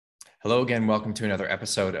Hello again. Welcome to another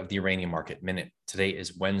episode of the Uranium Market Minute. Today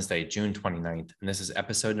is Wednesday, June 29th, and this is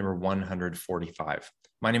episode number 145.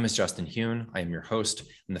 My name is Justin Hune. I am your host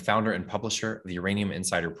and the founder and publisher of the Uranium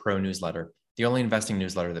Insider Pro newsletter, the only investing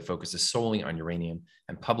newsletter that focuses solely on uranium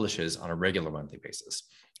and publishes on a regular monthly basis.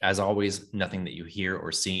 As always, nothing that you hear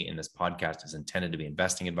or see in this podcast is intended to be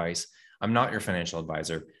investing advice. I'm not your financial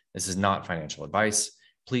advisor. This is not financial advice.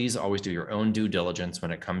 Please always do your own due diligence when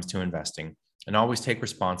it comes to investing, and always take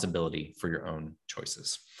responsibility for your own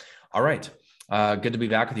choices. All right. Good to be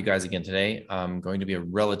back with you guys again today. Going to be a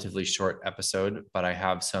relatively short episode, but I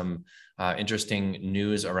have some interesting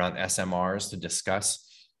news around SMRs to discuss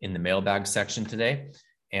in the mailbag section today.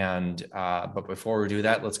 But before we do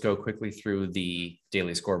that, let's go quickly through the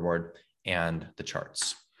daily scoreboard and the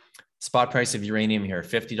charts. Spot price of uranium here,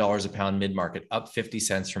 $50 a pound mid-market, up 50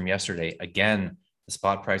 cents from yesterday. Again, the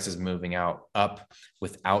spot price is moving up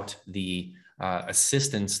without the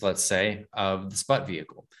assistance, let's say, of the SPUT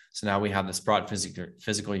vehicle. So now we have the Sprott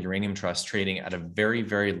Physical Uranium Trust trading at a very,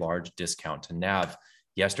 very large discount to NAV.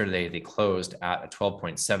 Yesterday, they closed at a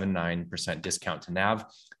 12.79% discount to NAV.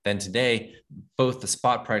 Then today, both the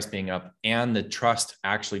spot price being up and the trust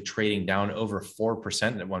actually trading down over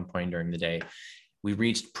 4% at one point during the day. We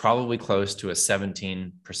reached probably close to a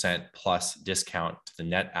 17% plus discount to the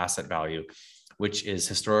net asset value, which is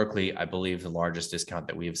historically, I believe, the largest discount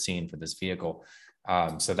that we have seen for this vehicle.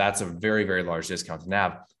 So that's a very, very large discount to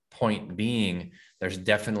NAV. Point being, there's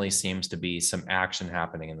definitely seems to be some action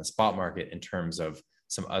happening in the spot market in terms of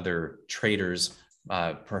some other traders,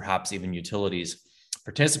 perhaps even utilities,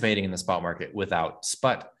 participating in the spot market without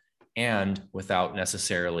SPUT and without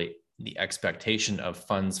necessarily the expectation of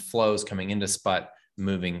funds flows coming into SPUT,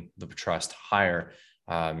 moving the trust higher,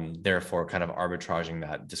 therefore kind of arbitraging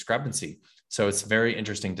that discrepancy. So it's very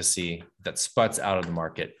interesting to see that SPUT's out of the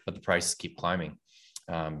market, but the prices keep climbing.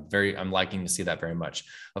 I'm liking to see that very much.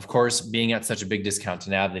 Of course, being at such a big discount to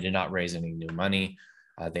NAV, they did not raise any new money.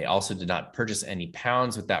 They also did not purchase any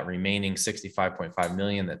pounds with that remaining 65.5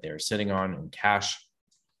 million that they're sitting on in cash.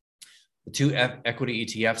 The two equity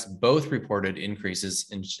ETFs both reported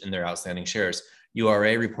increases in their outstanding shares.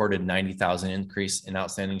 URA reported 90,000 increase in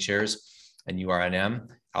outstanding shares, and URNM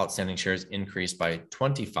outstanding shares increased by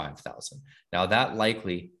 25,000. Now that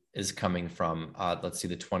likely is coming from, let's see,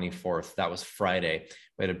 the 24th. That was Friday.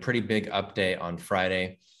 We had a pretty big update on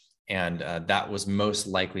Friday, and that was most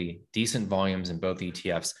likely decent volumes in both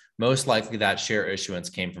ETFs. Most likely that share issuance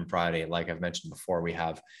came from Friday. Like I've mentioned before, we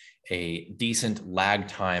have a decent lag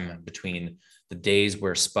time between the days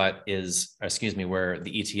where where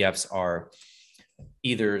the ETFs are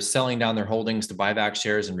either selling down their holdings to buy back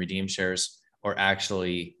shares and redeem shares, or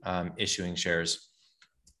actually issuing shares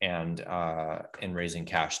and raising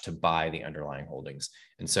cash to buy the underlying holdings.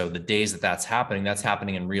 And so the days that's happening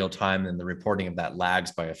in real time, and the reporting of that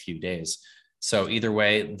lags by a few days. So either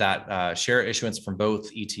way, that share issuance from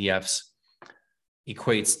both ETFs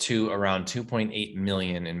equates to around 2.8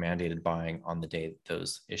 million in mandated buying on the day that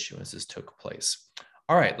those issuances took place.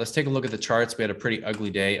 All right, let's take a look at the charts. We had a pretty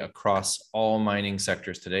ugly day across all mining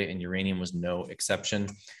sectors today, and uranium was no exception.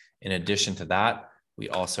 In addition to that, we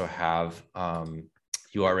also have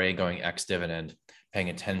URA going ex-dividend,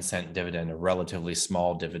 paying a 10-cent dividend, a relatively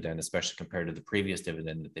small dividend, especially compared to the previous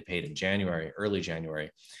dividend that they paid in January, early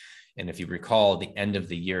January. And if you recall, the end of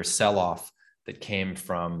the year sell-off that came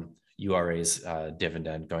from URA's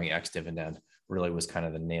dividend, going ex-dividend, really was kind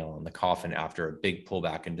of the nail in the coffin after a big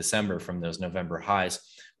pullback in December from those November highs.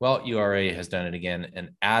 Well, URA has done it again,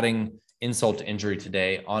 and adding insult to injury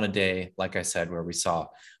today on a day, like I said, where we saw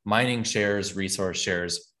mining shares, resource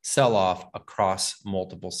shares sell off across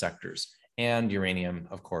multiple sectors. And uranium,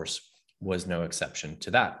 of course, was no exception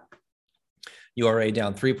to that. URA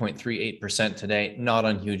down 3.38% today, not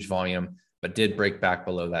on huge volume, but did break back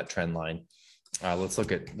below that trend line. Let's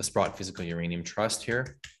look at the Sprott Physical Uranium Trust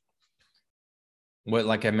here. What,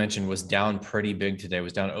 like I mentioned, was down pretty big today,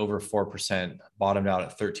 was down over 4%, bottomed out at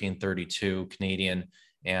 1332 Canadian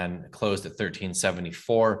and closed at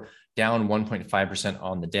 1374, down 1.5%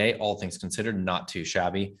 on the day. All things considered, not too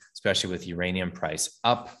shabby, especially with uranium price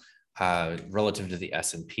up relative to the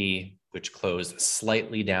S&P, which closed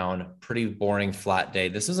slightly down. Pretty boring flat day.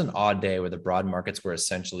 This is an odd day where the broad markets were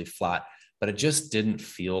essentially flat, but it just didn't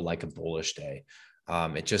feel like a bullish day.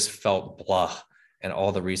 It just felt blah. And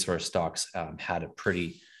all the resource stocks had a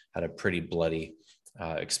pretty bloody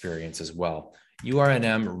experience as well.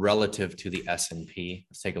 URNM relative to the S&P.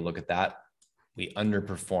 Let's take a look at that. We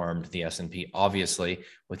underperformed the S&P, obviously,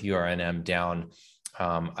 with URNM down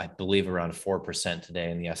I believe around 4%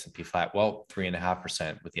 today in the S&P flat. Well,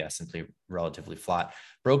 3.5% with the S&P relatively flat.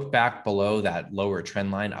 Broke back below that lower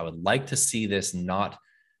trend line. I would like to see this not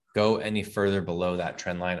go any further below that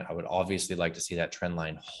trend line. I would obviously like to see that trend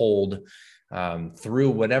line hold through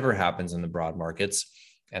whatever happens in the broad markets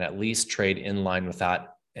and at least trade in line with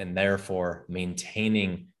that, and therefore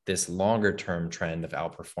maintaining this longer term trend of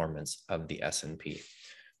outperformance of the S&P.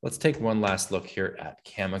 Let's take one last look here at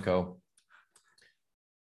Cameco.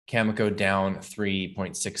 Cameco down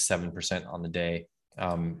 3.67% on the day.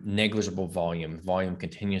 Negligible volume. Volume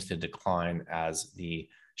continues to decline as the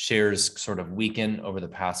shares sort of weaken over the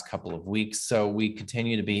past couple of weeks. So we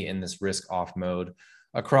continue to be in this risk off mode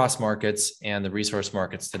across markets, and the resource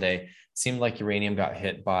markets today seemed like uranium got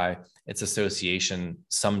hit by its association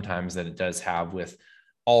sometimes that it does have with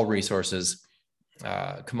all resources,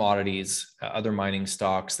 commodities, other mining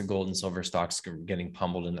stocks. The gold and silver stocks are getting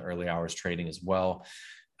pummeled in the early hours trading as well.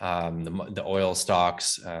 The oil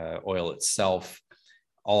stocks, oil itself,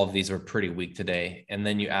 all of these were pretty weak today. And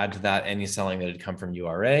then you add to that any selling that had come from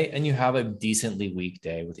URA, and you have a decently weak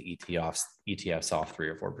day with the ETFs off 3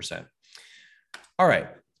 or 4%. All right,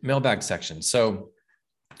 mailbag section. So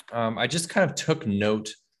I just kind of took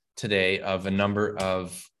note today of a number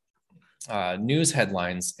of news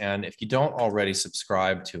headlines. And if you don't already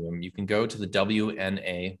subscribe to them, you can go to the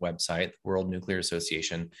WNA website, World Nuclear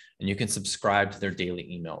Association, and you can subscribe to their daily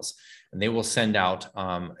emails. And they will send out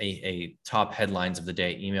a top headlines of the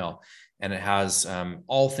day email. And it has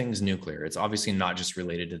all things nuclear. It's obviously not just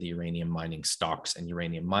related to the uranium mining stocks and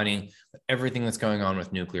uranium mining, but everything that's going on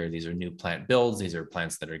with nuclear. These are new plant builds. These are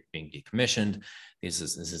plants that are being decommissioned. This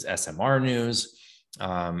is SMR news,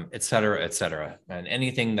 et cetera, et cetera. And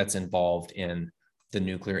anything that's involved in the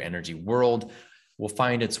nuclear energy world will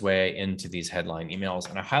find its way into these headline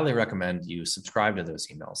emails. And I highly recommend you subscribe to those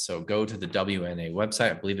emails. So go to the WNA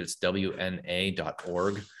website. I believe it's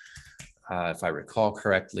wna.org, if I recall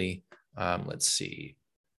correctly. Let's see.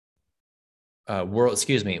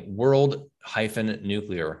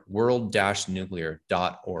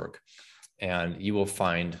 world-nuclear.org. And you will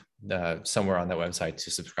find somewhere on that website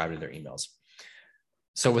to subscribe to their emails.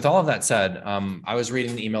 So with all of that said, I was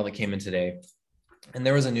reading the email that came in today, and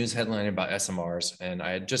there was a news headline about SMRs, and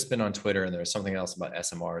I had just been on Twitter, and there was something else about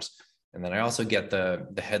SMRs. And then I also get the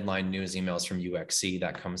headline news emails from UXC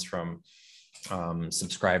that comes from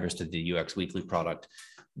subscribers to the UX Weekly product,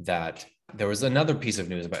 that there was another piece of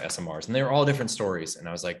news about SMRs, and they were all different stories. And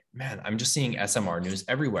I was like, man, I'm just seeing SMR news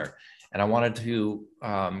everywhere. And I wanted to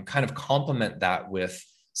kind of complement that with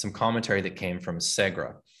some commentary that came from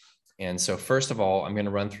Segra. And so first of all, I'm going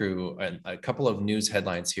to run through a couple of news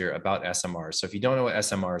headlines here about SMRs. So if you don't know what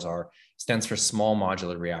SMRs are, it stands for Small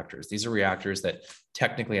Modular Reactors. These are reactors that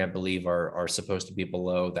technically, I believe, are supposed to be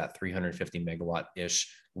below that 350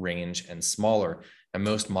 megawatt-ish range and smaller. And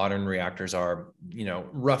most modern reactors are,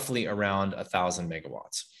 roughly around 1,000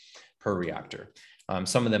 megawatts per reactor.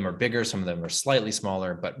 Some of them are bigger, some of them are slightly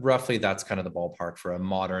smaller, but roughly that's kind of the ballpark for a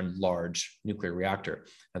modern large nuclear reactor.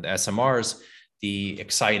 And the SMRs, the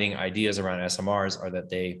exciting ideas around SMRs are that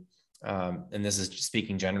they, and this is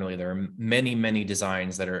speaking generally, there are many, many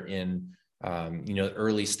designs that are in,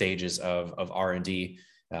 early stages of R&D.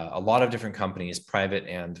 A lot of different companies, private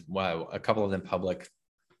and a couple of them public,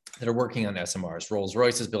 that are working on SMRs.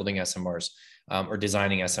 Rolls-Royce is building SMRs or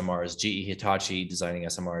designing SMRs. GE Hitachi designing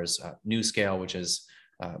SMRs. NuScale, which is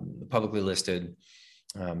publicly listed,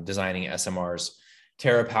 designing SMRs.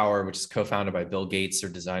 TerraPower, which is co-founded by Bill Gates, are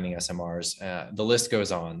designing SMRs. The list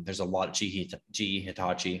goes on. There's a lot of GE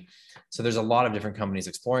Hitachi. So there's a lot of different companies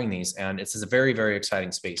exploring these. And it's a very, very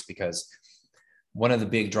exciting space, because one of the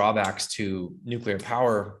big drawbacks to nuclear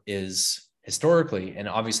power is historically, and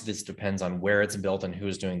obviously this depends on where it's built and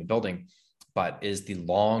who's doing the building, but is the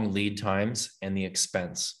long lead times and the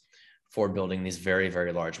expense for building these very,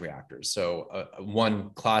 very large reactors. So one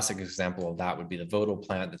classic example of that would be the Vogtle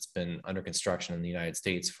plant that's been under construction in the United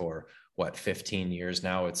States for 15 years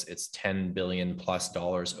now. It's $10 billion plus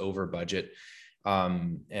over budget.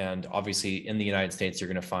 And obviously in the United States,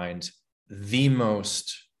 you're going to find the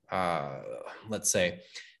most, let's say,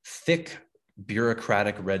 thick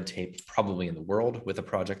bureaucratic red tape probably in the world with a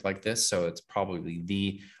project like this. So it's probably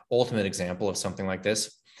the ultimate example of something like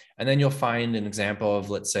this. And then you'll find an example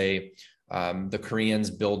of, let's say, the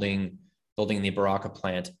Koreans building the Baraka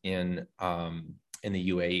plant in the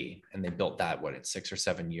UAE, and they built that in 6 or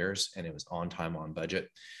 7 years, and it was on time, on budget.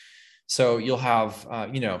 So you'll have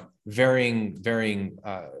varying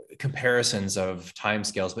comparisons of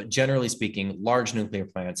timescales, but generally speaking, large nuclear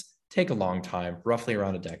plants take a long time, roughly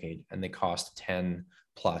around a decade, and they cost $10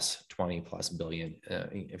 plus 20 plus billion,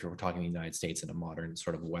 if we're talking the United States in a modern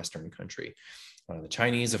sort of Western country. The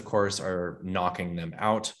Chinese, of course, are knocking them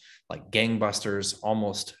out like gangbusters.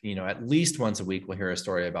 Almost, at least once a week, we'll hear a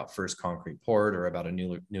story about first concrete poured or about a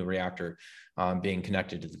new reactor being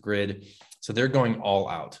connected to the grid. So they're going all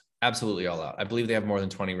out, absolutely all out. I believe they have more than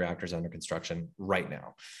 20 reactors under construction right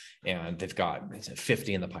now, and they've got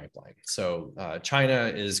 50 in the pipeline. So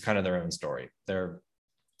China is kind of their own story. They're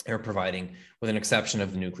providing, with an exception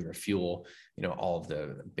of the nuclear fuel, all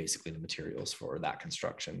of basically the materials for that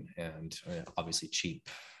construction, and obviously cheap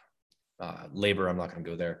labor. I'm not going to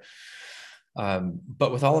go there.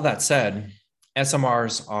 But with all of that said,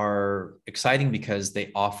 SMRs are exciting because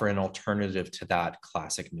they offer an alternative to that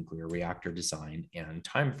classic nuclear reactor design and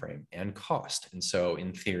timeframe and cost. And so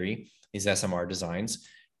in theory, these SMR designs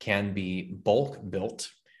can be bulk built,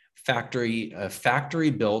 factory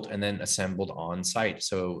built, and then assembled on site.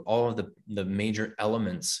 So all of the major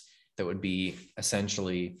elements that would be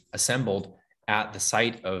essentially assembled at the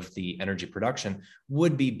site of the energy production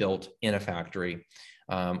would be built in a factory,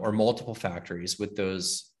 or multiple factories, with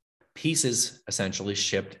those pieces essentially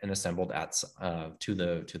shipped and assembled to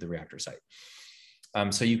the reactor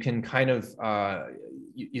site. So you can kind of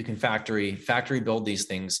you can factory build these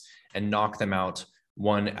things and knock them out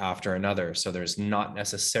one after another. So there's not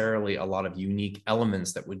necessarily a lot of unique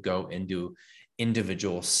elements that would go into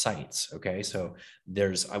individual sites. Okay, so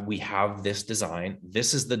we have this design.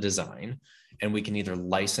 This is the design, and we can either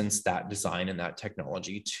license that design and that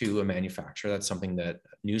technology to a manufacturer. That's something that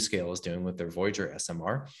NuScale is doing with their Voyager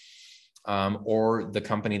SMR, or the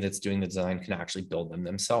company that's doing the design can actually build them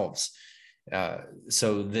themselves.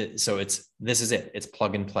 So this is it. It's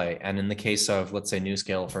plug and play. And in the case of, let's say,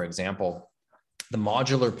 NuScale, for example, the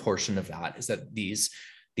modular portion of that is that these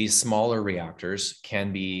smaller reactors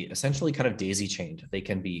can be essentially kind of daisy chained. They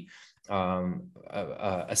can be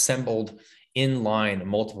assembled in line,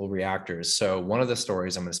 multiple reactors. So one of the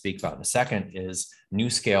stories I'm going to speak about in a second is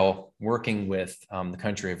NuScale working with the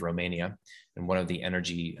country of Romania and one of the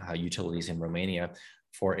energy utilities in Romania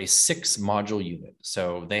for a 6-module unit.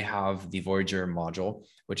 So they have the Voyager module,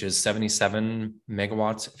 which is 77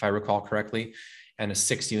 megawatts, if I recall correctly, and a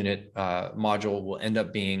 6-unit module will end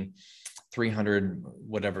up being 300,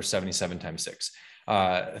 whatever, 77 times 6,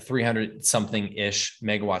 300 something-ish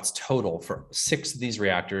megawatts total for 6 of these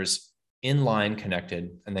reactors in line,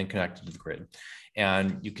 connected, and then connected to the grid.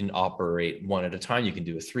 And you can operate one at a time. You can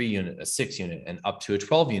do a 3-unit, a 6-unit, and up to a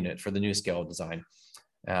 12-unit for the NuScale design.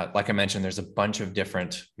 Like I mentioned, there's a bunch of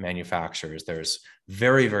different manufacturers. There's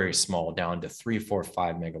very, very small, down to 3, 4,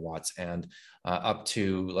 5 megawatts, and up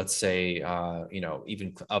to, let's say,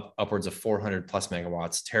 even upwards of 400 plus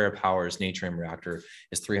megawatts. TerraPower's Natrium reactor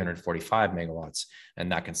is 345 megawatts,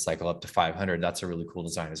 and that can cycle up to 500. That's a really cool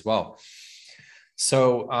design as well.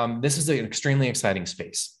 So this is an extremely exciting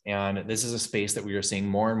space, and this is a space that we are seeing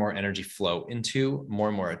more and more energy flow into, more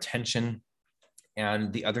and more attention.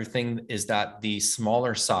 And the other thing is that the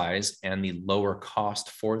smaller size and the lower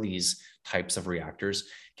cost for these types of reactors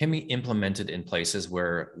can be implemented in places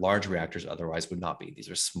where large reactors otherwise would not be. These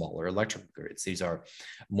are smaller electrical grids. These are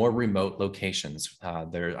more remote locations.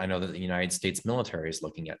 I know that the United States military is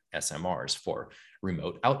looking at SMRs for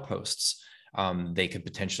remote outposts. They could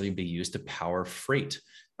potentially be used to power freight.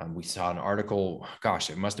 We saw an article, gosh,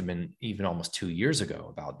 it must have been even almost 2 years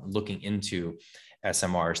ago, about looking into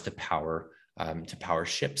SMRs to power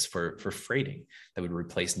ships for freighting that would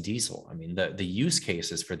replace diesel. I mean, the use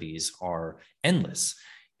cases for these are endless.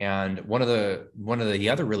 And one of the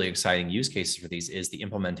other really exciting use cases for these is the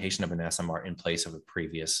implementation of an SMR in place of a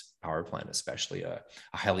previous power plant, especially a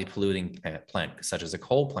highly polluting plant such as a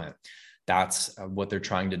coal plant. That's what they're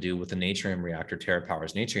trying to do with the Natrium reactor,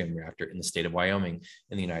 TerraPower's Natrium reactor in the state of Wyoming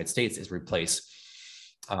in the United States, is replace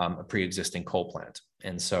a pre-existing coal plant.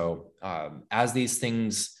 And so as these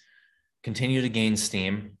things continue to gain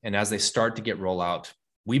steam, and as they start to get rollout,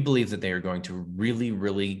 we believe that they are going to really,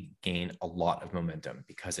 really gain a lot of momentum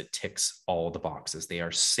because it ticks all the boxes. They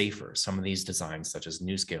are safer. Some of these designs, such as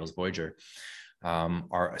NuScale's Voyager,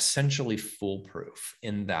 are essentially foolproof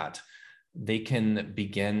in that they can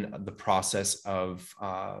begin the process of,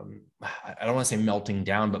 I don't want to say melting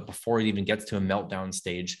down, but before it even gets to a meltdown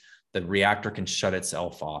stage, the reactor can shut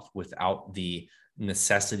itself off without the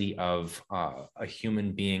necessity of a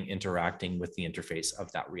human being interacting with the interface of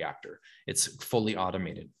that reactor. It's fully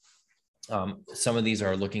automated. Some of these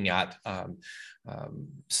are looking at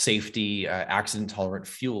safety, accident-tolerant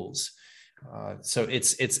fuels. So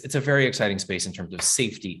it's a very exciting space in terms of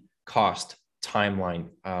safety, cost, timeline,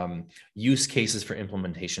 use cases for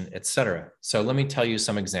implementation, et cetera. So let me tell you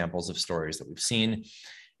some examples of stories that we've seen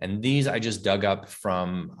And these I just dug up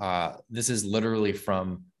from, this is literally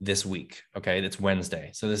from this week, okay? That's Wednesday.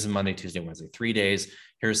 So this is Monday, Tuesday, Wednesday, 3 days.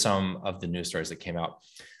 Here's some of the news stories that came out.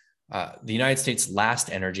 The United States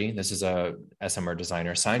Last Energy, this is a SMR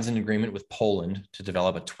designer, signs an agreement with Poland to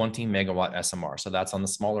develop a 20 megawatt SMR. So that's on the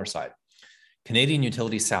smaller side. Canadian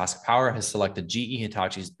utility Sask Power has selected GE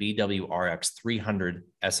Hitachi's BWRX 300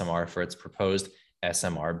 SMR for its proposed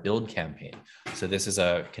SMR build campaign. So this is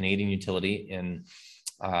a Canadian utility in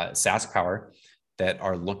Sask Power that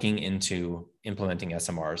are looking into implementing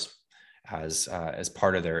SMRs as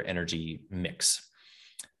part of their energy mix.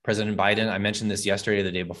 President Biden, I mentioned this yesterday or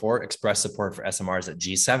the day before, expressed support for SMRs at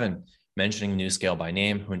G7, mentioning NuScale by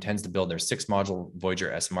name, who intends to build their 6-module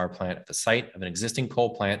Voyager SMR plant at the site of an existing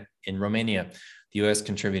coal plant in Romania, the U.S.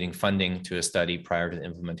 contributing funding to a study prior to the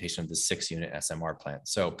implementation of the 6-unit SMR plant.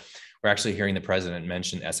 So we're actually hearing the president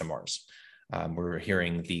mention SMRs. We're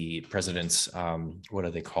hearing the president's, what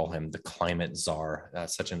do they call him? The climate czar,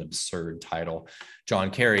 such an absurd title.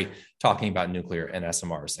 John Kerry talking about nuclear and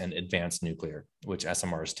SMRs and advanced nuclear, which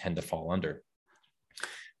SMRs tend to fall under.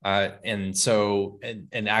 And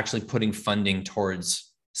actually putting funding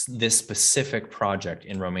towards this specific project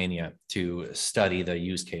in Romania to study the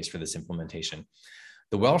use case for this implementation.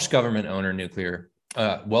 The Welsh government-owned nuclear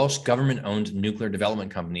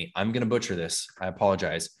development company, I'm going to butcher this, I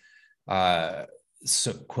apologize.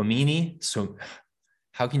 Quamini, so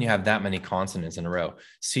how can you have that many consonants in a row?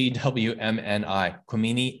 CWMNI,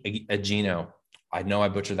 Quamini Agino. I know I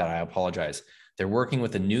butchered that, I apologize. They're working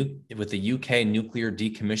with the UK Nuclear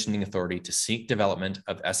Decommissioning Authority to seek development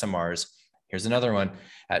of SMRs. Here's another one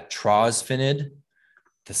at Trosfinid,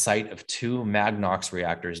 the site of 2 Magnox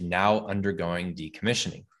reactors now undergoing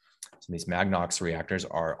decommissioning. So these Magnox reactors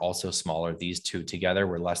are also smaller. These two together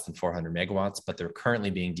were less than 400 megawatts, but they're currently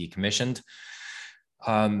being decommissioned.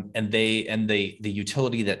 And the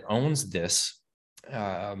utility that owns this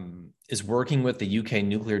is working with the UK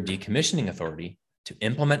Nuclear Decommissioning Authority to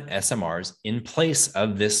implement SMRs in place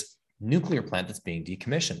of this nuclear plant that's being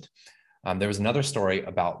decommissioned. There was another story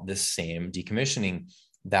about this same decommissioning,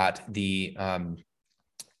 that the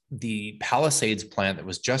Palisades plant that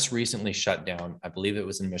was just recently shut down, I believe it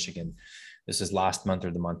was in Michigan. This is last month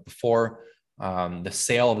or the month before. The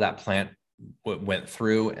sale of that plant went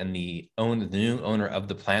through, and the new owner of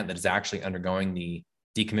the plant that is actually undergoing the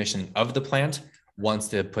decommissioning of the plant wants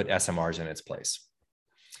to put SMRs in its place.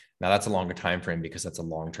 Now that's a longer time frame because that's a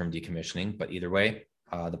long-term decommissioning, but either way,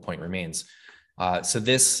 the point remains. So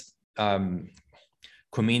this Quamini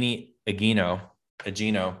Agino,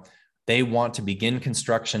 they want to begin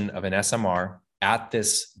construction of an SMR at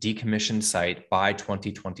this decommissioned site by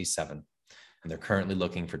 2027. And they're currently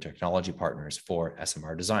looking for technology partners for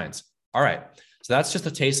SMR designs. All right, so that's just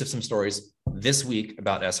a taste of some stories this week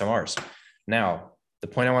about SMRs. Now, the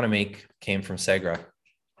point I want to make came from Segra.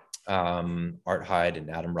 Art Hyde and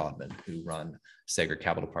Adam Rodman, who run Segra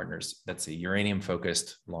Capital Partners. That's a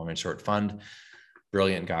uranium-focused long and short fund.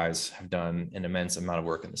 Brilliant guys, have done an immense amount of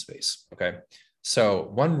work in the space, okay? So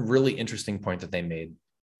one really interesting point that they made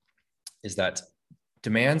is that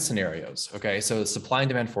demand scenarios, okay? So supply and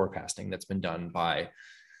demand forecasting that's been done by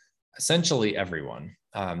essentially everyone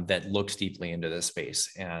that looks deeply into this space.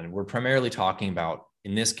 And we're primarily talking about,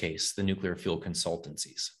 in this case, the nuclear fuel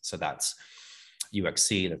consultancies. So that's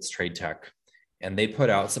UXC, that's Trade Tech, and they put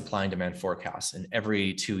out supply and demand forecasts. And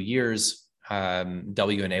every 2 years,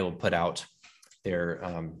 WNA will put out their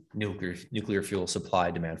nuclear fuel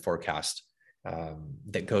supply demand forecast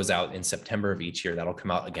that goes out in September of each year. That'll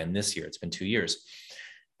come out again this year. It's been 2 years.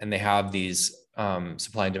 And they have these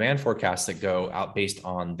supply and demand forecasts that go out based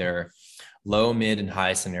on their low, mid, and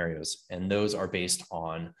high scenarios. And those are based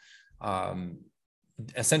on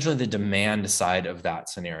essentially the demand side of that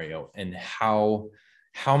scenario, and how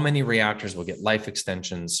many reactors will get life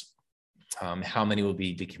extensions, how many will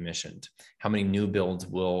be decommissioned, how many new builds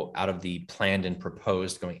will, out of the planned and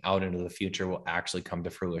proposed going out into the future, will actually come to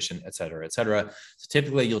fruition, et cetera, et cetera. So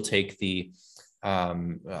typically you'll take the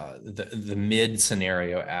mid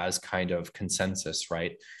scenario as kind of consensus,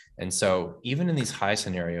 right? And so even in these high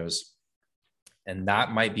scenarios, and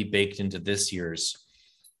that might be baked into this year's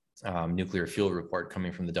nuclear fuel report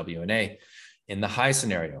coming from the WNA in the high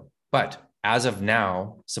scenario. But as of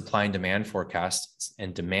now, supply and demand forecasts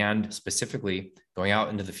and demand specifically going out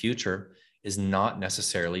into the future is not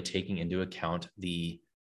necessarily taking into account the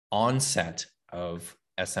onset of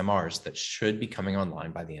SMRs that should be coming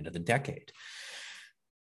online by the end of the decade.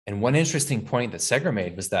 And one interesting point that Segra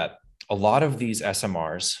made was that a lot of these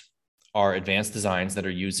SMRs are advanced designs that are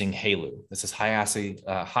using HALEU. This is high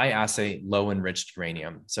assay, low enriched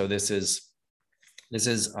uranium. So this is This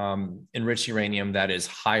is enriched uranium that is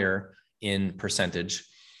higher in percentage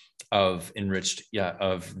of enriched,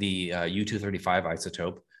 of the U-235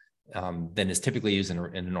 isotope than is typically used in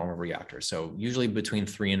a normal reactor. So usually between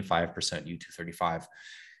 3 and 5% U-235.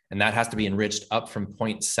 And that has to be enriched up from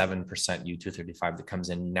 0.7% U-235 that comes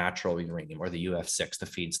in natural uranium, or the UF6, the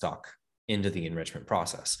feedstock, into the enrichment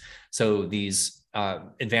process. So these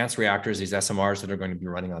advanced reactors, these SMRs that are going to be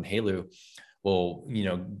running on HALEU, will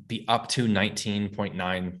be up to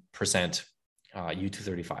 19.9%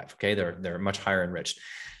 U-235. Okay, they're much higher enriched.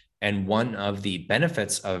 And one of the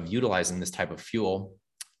benefits of utilizing this type of fuel,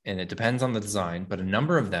 and it depends on the design, but a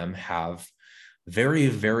number of them have very,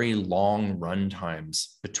 very long run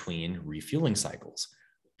times between refueling cycles,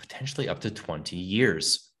 potentially up to 20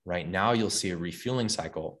 years. Right now, you'll see a refueling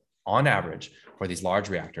cycle on average for these large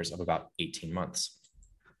reactors of about 18 months.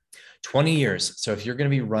 20 years. So if you're going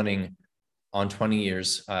to be running on 20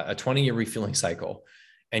 years, a 20-year refueling cycle,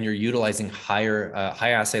 and you're utilizing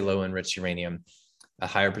high assay, low enriched uranium, a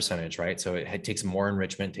higher percentage, right? So it takes more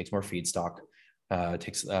enrichment, takes more feedstock,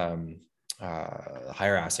 takes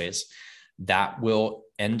higher assays. That will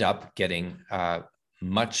end up getting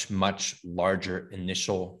much, much larger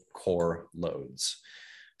initial core loads.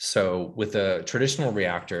 So with a traditional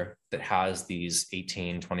reactor that has these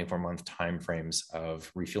 18, 24-month timeframes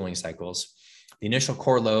of refueling cycles, the initial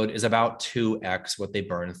core load is about 2x what they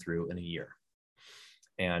burn through in a year.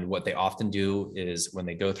 And what they often do is when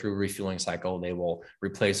they go through a refueling cycle, they will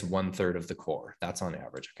replace 1/3 of the core. That's on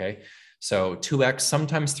average, okay? So 2x,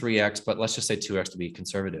 sometimes 3x, but let's just say 2x to be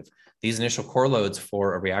conservative. These initial core loads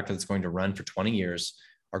for a reactor that's going to run for 20 years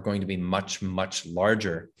are going to be much, much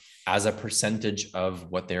larger as a percentage of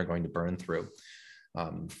what they're going to burn through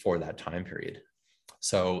for that time period.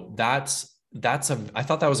 So I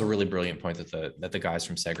thought that was a really brilliant point that the guys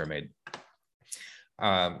from SEGRA made.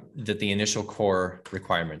 That the initial core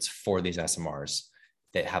requirements for these SMRs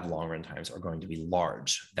that have long run times are going to be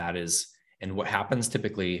large. And what happens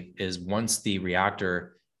typically is once the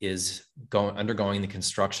reactor is undergoing the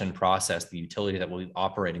construction process, the utility that will be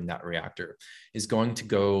operating that reactor is going to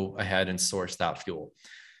go ahead and source that fuel.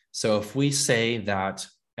 So if we say that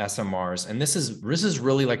SMRs, and this is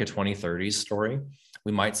really like a 2030s story,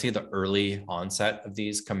 we might see the early onset of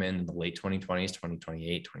these come in the late 2020s,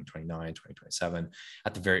 2028, 2029, 2027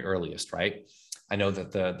 at the very earliest, right? I know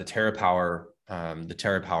that the TerraPower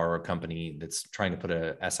company that's trying to put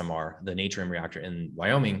a SMR, the Natrium reactor in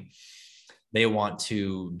Wyoming, they want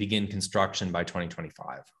to begin construction by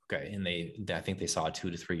 2025. Okay, and I think they saw a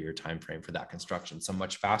 2 to 3 year time frame for that construction, so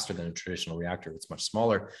much faster than a traditional reactor. It's much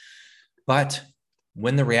smaller, but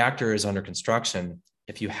when the reactor is under construction,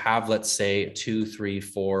 if you have, let's say, a 2, 3,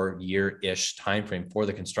 4 year-ish timeframe for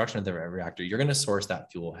the construction of the reactor, you're going to source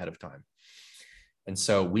that fuel ahead of time. And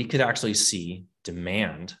so we could actually see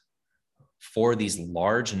demand for these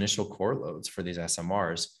large initial core loads for these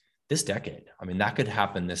SMRs this decade. I mean, that could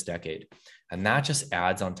happen this decade. And that just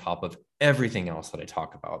adds on top of everything else that I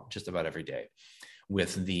talk about just about every day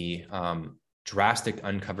with the drastic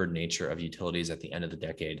uncovered nature of utilities at the end of the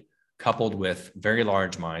decade, coupled with very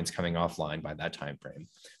large mines coming offline by that time frame.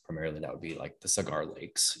 Primarily, that would be like the Cigar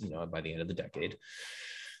Lakes, by the end of the decade,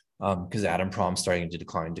 because Atomprom starting to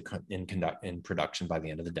decline in production by the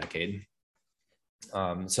end of the decade.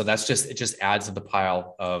 So it just adds to the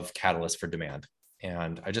pile of catalysts for demand.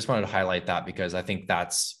 And I just wanted to highlight that because I think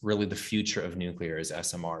that's really the future of nuclear is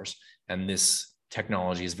SMRs. And this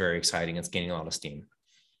technology is very exciting. It's gaining a lot of steam.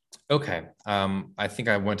 Okay, I think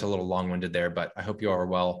I went a little long-winded there, but I hope you all are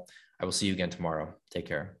well. I will see you again tomorrow. Take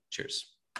care. Cheers.